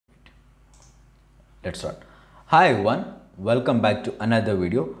Let's start. Hi everyone, welcome back to another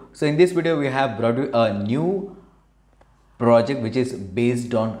video. So in this video we have brought you a new project which is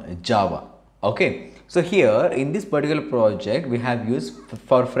based on Java. Okay, so here in this particular project we have used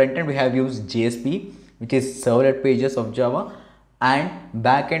for front end we have used JSP, which is servlet pages of Java, and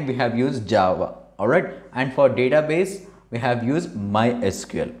back end we have used Java. Alright, and for database we have used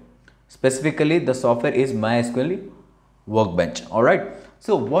MySQL. Specifically the software is MySQL workbench. All right,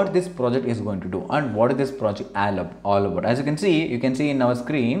 so what this project is going to do and what is this project all about? As you can see in our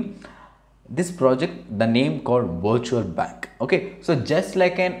screen, this project, the name called virtual bank. Okay, so just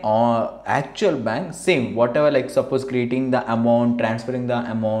like an actual bank, same, whatever, like suppose creating the amount, transferring the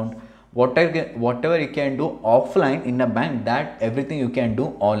amount, whatever you can do offline in a bank, that everything you can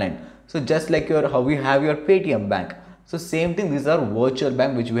do online. So just like your how we have your Paytm bank, so same thing, these are virtual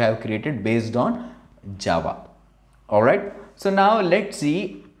bank which we have created based on Java. All right, so now let's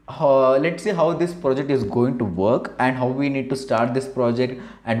see how this project is going to work and how we need to start this project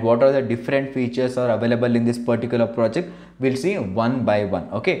and what are the different features are available in this particular project. We'll see one by one.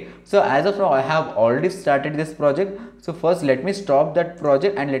 Okay, so as of now I have already started this project, so first let me stop that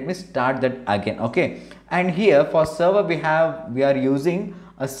project and let me start that again. Okay, and here for server we are using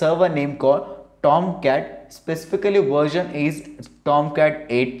a server name called Tomcat. Specifically version is Tomcat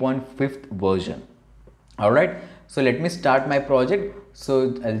 8.5 version. All right, so let me start my project.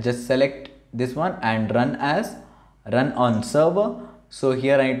 So I'll just select this one and run on server. So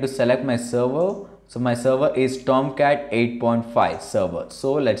here I need to select my server. So my server is Tomcat 8.5 server.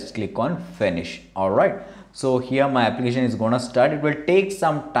 So let's click on finish. All right, so here my application is gonna start. It will take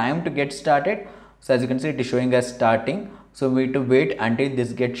some time to get started. So as you can see, it is showing as starting. So we need to wait until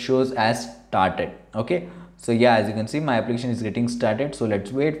this gets shows as started. Okay, so yeah, as you can see, my application is getting started. So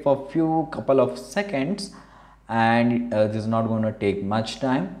let's wait for couple of seconds, and this is not going to take much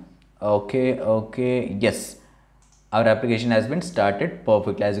time. Okay, yes, our application has been started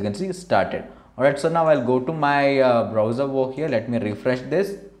perfectly. As you can see, started. All right, so now I'll go to my browser over here. Let me refresh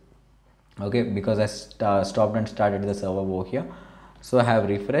this. Okay, because I stopped and started the server over here, so I have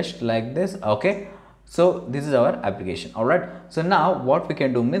refreshed like this. Okay, so this is our application. All right, so now what we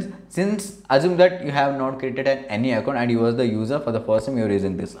can do means, since assume that you have not created any account and you was the user for the first time you are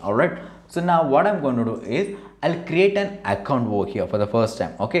using this. All right, so now what I'm going to do is I'll create an account over here for the first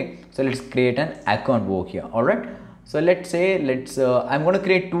time. Okay, so let's create an account over here. All right, so let's say I'm going to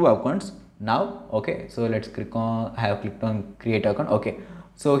create two accounts now. Okay, so let's click on, I have clicked on create account. Okay,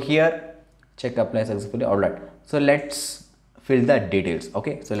 so here check apply successfully. All right, so let's fill the details.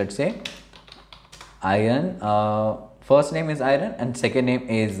 Okay, so let's say Iron, first name is Iron and second name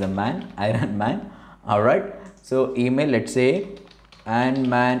is Man, Iron Man. All right, so email, let's say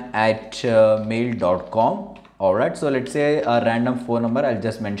ironman@mail.com. all right, so let's say a random phone number, I'll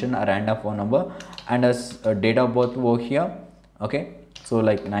just mention a random phone number, and a date of birth over here. Okay, so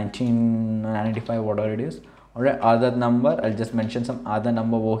like 1995, whatever it is. All right, other number, I'll just mention some other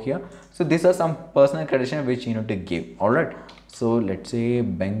number over here. So these are some personal credentials which you need to give. All right, so let's say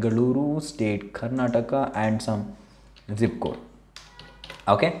Bengaluru state, Karnataka, and some zip code.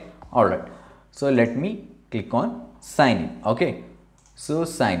 Okay, all right, so let me click on sign in. Okay, so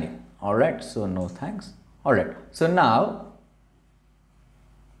sign in. All right, so no thanks. All right, so now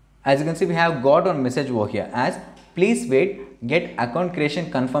as you can see, we have got one message over here as please wait, get account creation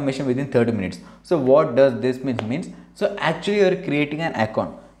confirmation within 30 minutes. So what does this means? So actually you are creating an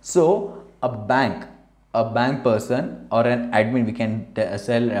account. So a bank person or an admin, we can tell as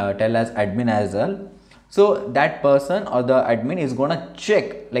admin as well. So that person or the admin is gonna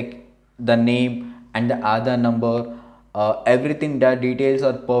check like the name and the other number, everything, the details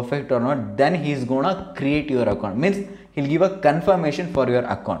are perfect or not, then he's gonna create your account, means he'll give a confirmation for your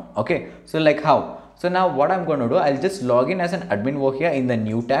account. Okay, so like how? So now what I'm going to do, I'll just log in as an admin over here in the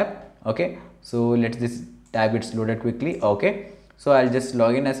new tab. Okay, so let's this tab it's loaded quickly. Okay, so I'll just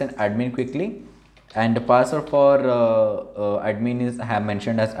log in as an admin quickly, and the password for admin is I have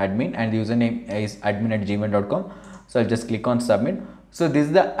mentioned as admin, and the username is admin@gmail.com. so I'll just click on submit. So this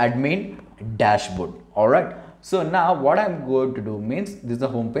is the admin dashboard. All right, so now what I'm going to do means, this is the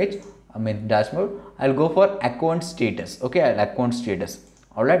home page, dashboard. I'll go for account status. Okay, account status.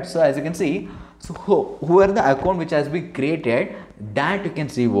 All right, so as you can see, so whoever the account which has been created, that you can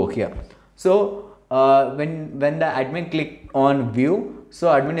see over here. So when the admin click on view, so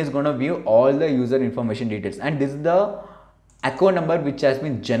admin is going to view all the user information details, and this is the account number which has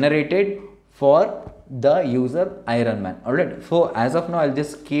been generated for the user Iron Man. All right, so as of now I'll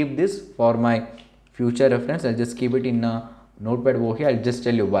just keep this for my future reference. I'll just keep it in a notepad over here. I'll just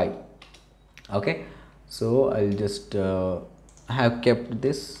tell you why. Okay, so I'll just have kept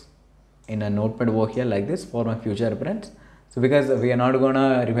this in a notepad over here like this for my future reference. So because we are not gonna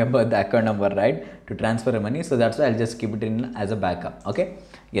remember the account number, right, to transfer the money, so that's why I'll just keep it in as a backup. Okay,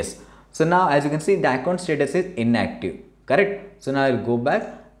 yes. So now as you can see, the account status is inactive, correct? So now I'll go back,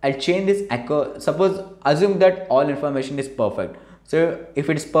 I'll change this account. Suppose assume that all information is perfect. So if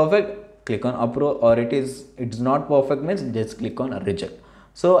it is perfect, click on approve, or it's not perfect means just click on reject.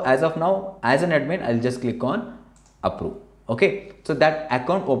 So as of now, as an admin, I'll just click on approve. Okay, so that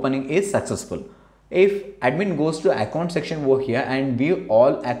account opening is successful. If admin goes to account section over here and view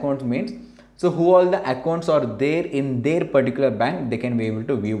all accounts means, so who all the accounts are there in their particular bank, they can be able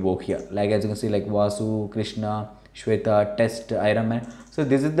to view over here. Like as you can see, like Vasu, Krishna, Shweta, Test, Iron Man. So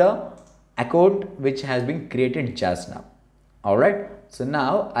this is the account which has been created just now. Alright, so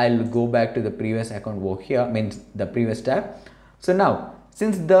now I'll go back to the previous account over here, means the previous tab. So now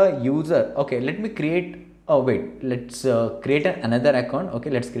since the user, okay, let me create, oh wait, let's create another account. Okay,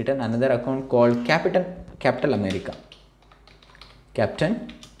 let's create another account called Capital America. Captain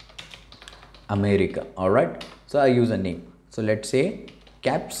America. Alright, so I use a name. So let's say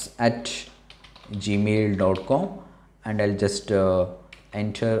caps@gmail.com, and I'll just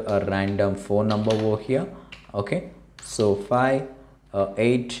enter a random phone number over here. Okay, so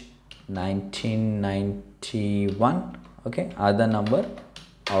 5/8/1991. Okay, other number.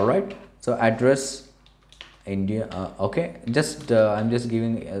 All right, so address India. Okay, just I'm just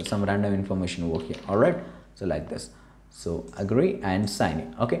giving some random information over here. All right, so like this. So agree and sign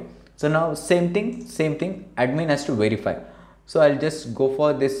in. Okay, so now same thing, admin has to verify. So I'll just go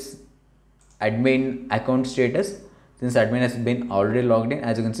for this admin account status. Since admin has been already logged in,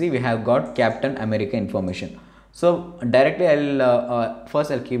 as you can see, we have got Captain America information. So directly I'll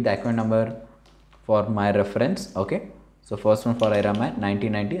first I'll keep the account number for my reference. Okay, so first one for Iron Man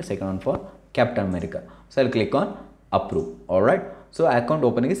 1990, second one for Captain America. So I'll click on approve. All right, so account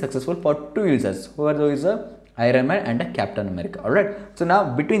opening is successful for two users, who are the user Iron Man and a Captain America. All right, so now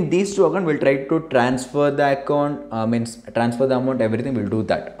between these two accounts, we'll try to transfer the account, means transfer the amount, everything, we'll do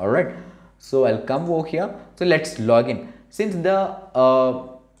that. All right, so I'll come over here. So let's log in. Since the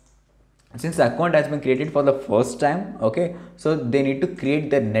account has been created for the first time, okay, so they need to create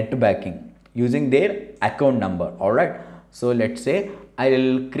their net banking using their account number. All right, so let's say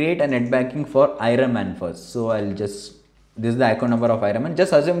I'll create a net banking for Iron Man first. So I'll just, this is the account number of Iron Man.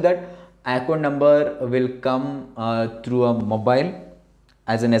 Just assume that account number will come through a mobile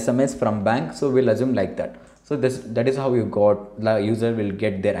as an SMS from bank. So we'll assume like that. So that is how you got, the user will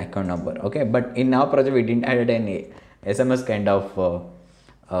get their account number. Okay, but in our project we didn't add any SMS kind of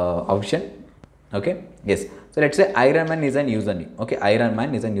option. Okay, yes. So let's say Iron Man is an username. Okay, Iron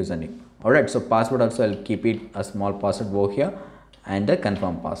Man is a username. All right, so password also I'll keep it a small password over here and a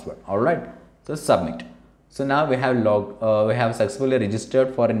confirm password. All right, so submit. So now we have we have successfully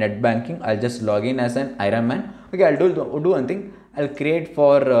registered for a net banking. I'll just log in as an Iron Man. Okay, I'll do one thing. I'll create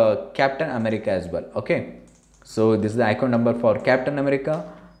for Captain America as well. Okay, so this is the account number for Captain America.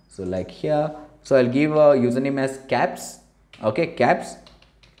 So like here, so I'll give a username as caps. Okay, caps,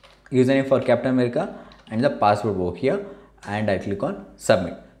 username for Captain America, and the password over here, and I click on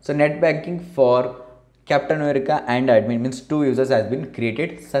submit. So net banking for Captain America and admin, means two users, has been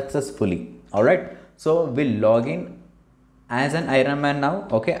created successfully. All right, so we'll log in as an Iron Man now.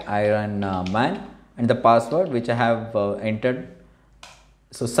 Okay, Iron Man, and the password which I have entered.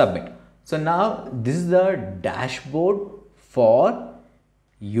 So submit. So now this is the dashboard for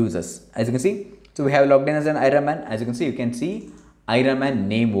users. As you can see, so we have logged in as an Iron Man. As you can see Iron Man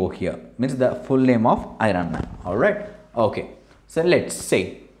name over here, means the full name of Iron Man. All right, okay, so let's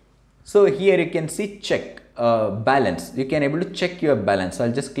say, so here you can see check balance. You can able to check your balance. So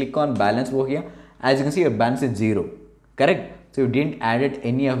I'll just click on balance over here. As you can see, your balance is 0, correct? So you didn't added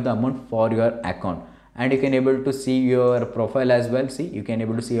any of the amount for your account, and you can able to see your profile as well. See, you can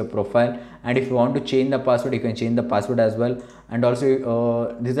able to see your profile, and if you want to change the password, you can change the password as well. And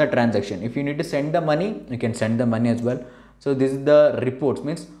also this is a transaction. If you need to send the money, you can send the money as well. So this is the reports,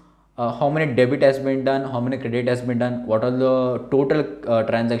 means how many debit has been done, how many credit has been done, what are the total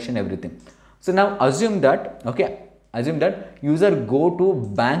transaction, everything. So now assume that, okay, assume that user go to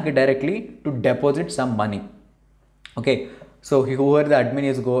bank directly to deposit some money. Okay, so whoever the admin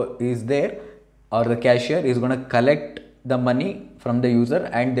is there, or the cashier is going to collect the money from the user,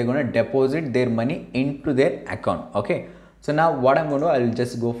 and they're going to deposit their money into their account. Okay, so now what I'm going to do, I'll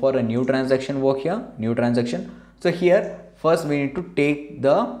just go for a new transaction over here, new transaction. So here first we need to take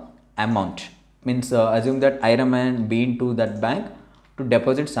the amount, means assume that Iron Man been to that bank to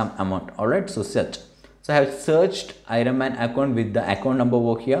deposit some amount. All right, so search. So I have searched Iron Man account with the account number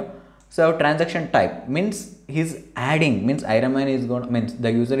over here. So our transaction type means he's adding, means Iron Man is going, means the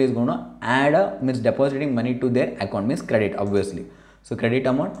user is going to add a, means depositing money to their account, means credit obviously. So credit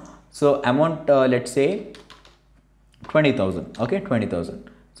amount. So amount, let's say 20,000. Okay, 20,000.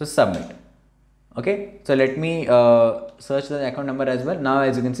 So submit. Okay, so let me search the account number as well. Now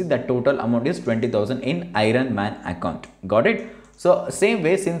as you can see, the total amount is 20,000 in Iron Man account. Got it? So same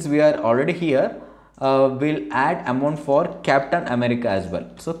way, since we are already here, we'll add amount for Captain America as well.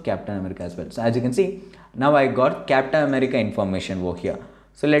 So Captain America as well. So as you can see, now I got Captain America information over here.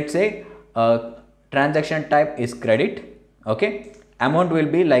 So let's say transaction type is credit. Okay, amount will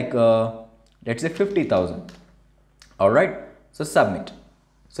be like let's say 50,000. All right, so submit.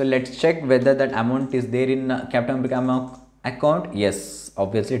 So let's check whether that amount is there in Captain America account. Yes,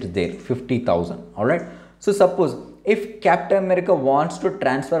 obviously it's there, 50,000. All right. So suppose if Captain America wants to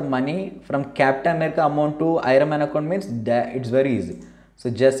transfer money from Captain America amount to Iron Man account, means that it's very easy. So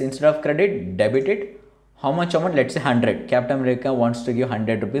just instead of credit, debit it. How much amount? Let's say 100. Captain America wants to give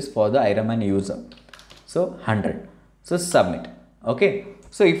 100 rupees for the Iron Man user. So 100. So submit. Okay.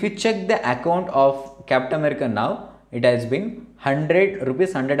 So if you check the account of Captain America now, it has been 100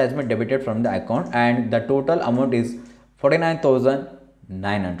 rupees, 100 has been debited from the account, and the total amount is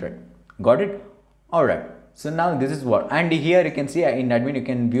 49,900. Got it? All right. So now this is what, and here you can see in admin you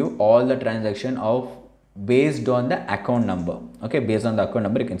can view all the transaction of based on the account number. Okay, based on the account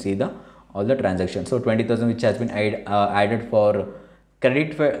number you can see the all the transactions. So 20,000 which has been added for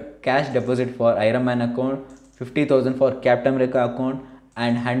credit for cash deposit for Iron Man account, 50,000 for Captain America account,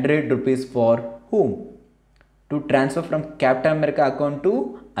 and 100 rupees for whom? To transfer from Captain America account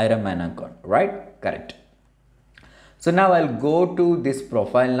to Iron Man account, right? Correct. So now I'll go to this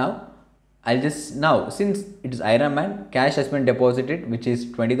profile now. I'll just, now since it is Iron Man, cash has been deposited, which is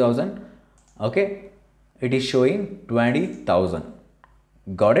 20,000. Okay, it is showing 20,000.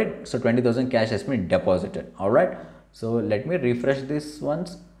 Got it? So 20,000 cash has been deposited. All right. So let me refresh this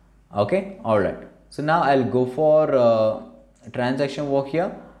once. Okay. All right. So now I'll go for transaction over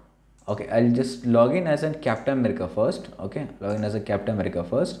here. Okay, I'll just log in as a Captain America first. Okay, log in as a Captain America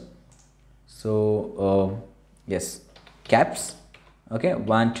first. So yes, caps. Okay,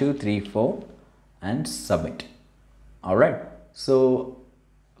 1 2 3 4 and submit. All right. So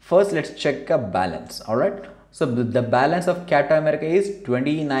first let's check a balance. All right. So the balance of Captain America is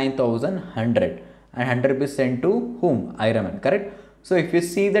 29,100 and 100 rupees sent to whom? Iron Man. Correct. So if you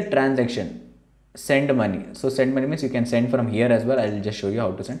see the transaction, send money. So send money means you can send from here as well. I'll just show you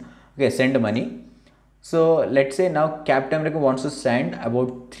how to send. Okay, send money. So let's say now Captain America wants to send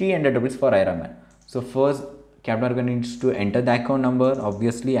about 300 rupees for Iron Man. So first Captain America needs to enter the account number.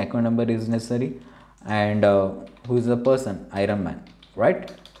 Obviously account number is necessary, and who is the person? Iron Man,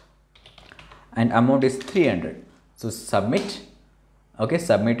 right? And amount is 300. So submit. Okay,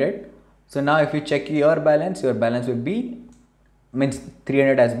 submitted. So now if you check your balance will be, means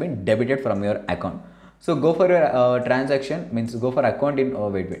 300 has been debited from your account. So go for your transaction, means go for account in,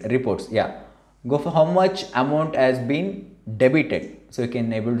 reports. Yeah, go for how much amount has been debited. So you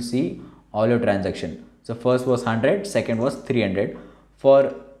can able to see all your transaction. So first was 100, second was 300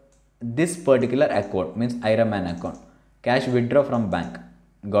 for this particular account, means Iron Man account. Cash withdraw from bank.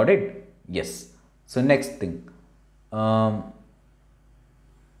 Got it? Yes. So next thing.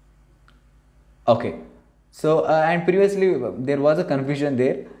 Okay. So and previously there was a confusion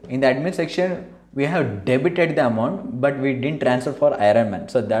there in the admin section. We have debited the amount, but we didn't transfer for Iron Man.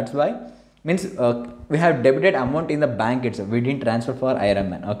 So that's why, means we have debited amount in the bank itself. We didn't transfer for Iron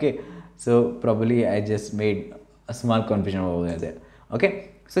Man. Okay. So probably I just made a small confusion over there.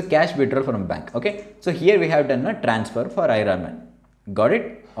 Okay. So cash withdrawal from bank. Okay. So here we have done a transfer for Iron Man. Got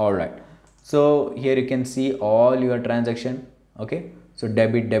it? All right. So here you can see all your transaction. Okay. So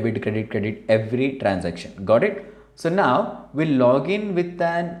debit, debit, credit, credit, every transaction. Got it? So now we'll log in with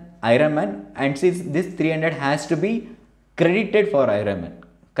an Iron Man, and since this 300 has to be credited for Iron Man,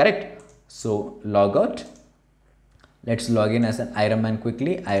 correct? So log out. Let's log in as an Iron Man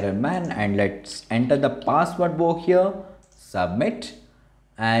quickly, Iron Man, and let's enter the password book here, submit,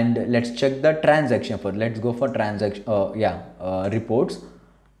 and let's check the transaction for. Let's go for transaction. Reports.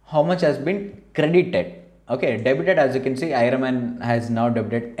 How much has been credited? Okay, debited, as you can see, Iron Man has now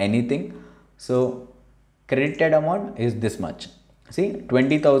debited anything. So credited amount is this much. See,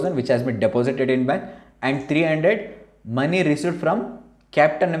 20,000 which has been deposited in bank, and 300 money received from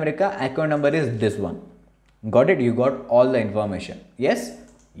Captain America account number is this one. Got it? You got all the information. Yes?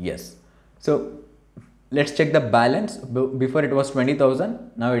 Yes. So let's check the balance. Before it was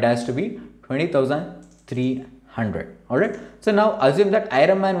 20,000. Now it has to be 20,300. Alright. So now assume that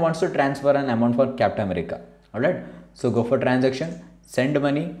Iron Man wants to transfer an amount for Captain America. Alright. So go for transaction, send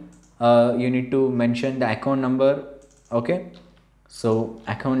money. you need to mention the account number. Okay, so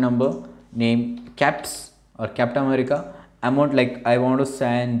account number, name, caps or capt America, amount, like I want to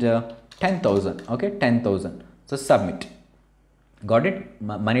send 10,000. Okay, 10,000. So submit. Got it?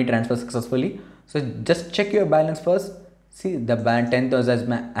 Money transfer successfully. So just check your balance first. See, the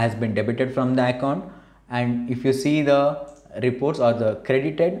 10,000 has been debited from the account, and if you see the reports or the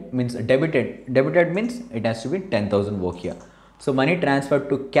credited means debited means it has to be 10,000 work here. So money transferred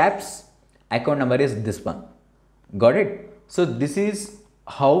to caps, account number is this one. Got it? So this is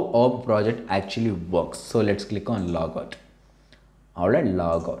how our project actually works. So let's click on logout. Alright,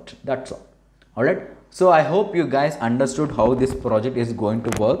 log out. That's all. Alright, so I hope you guys understood how this project is going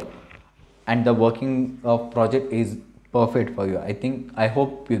to work, and the working of project is perfect for you. I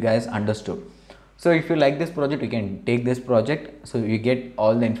hope you guys understood. So if you like this project, you can take this project. So you get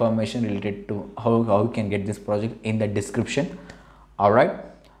all the information related to how you can get this project in the description. Alright,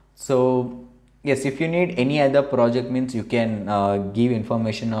 so yes, if you need any other project, means you can give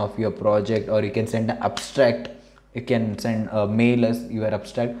information of your project, or you can send an abstract. You can send a mail us your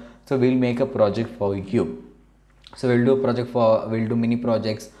abstract. So we'll make a project for you. So we'll do mini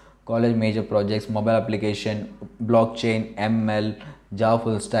projects, college major projects, mobile application, blockchain, ML, Java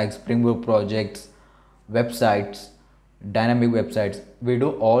full stack, Spring Boot projects, websites, dynamic websites. We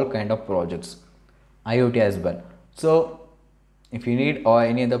do all kind of projects, IoT as well. So if you need or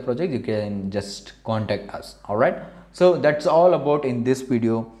any other project, you can just contact us. All right, so that's all about in this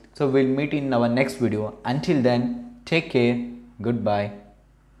video. So we'll meet in our next video. Until then, take care. Goodbye.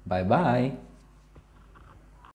 Bye bye.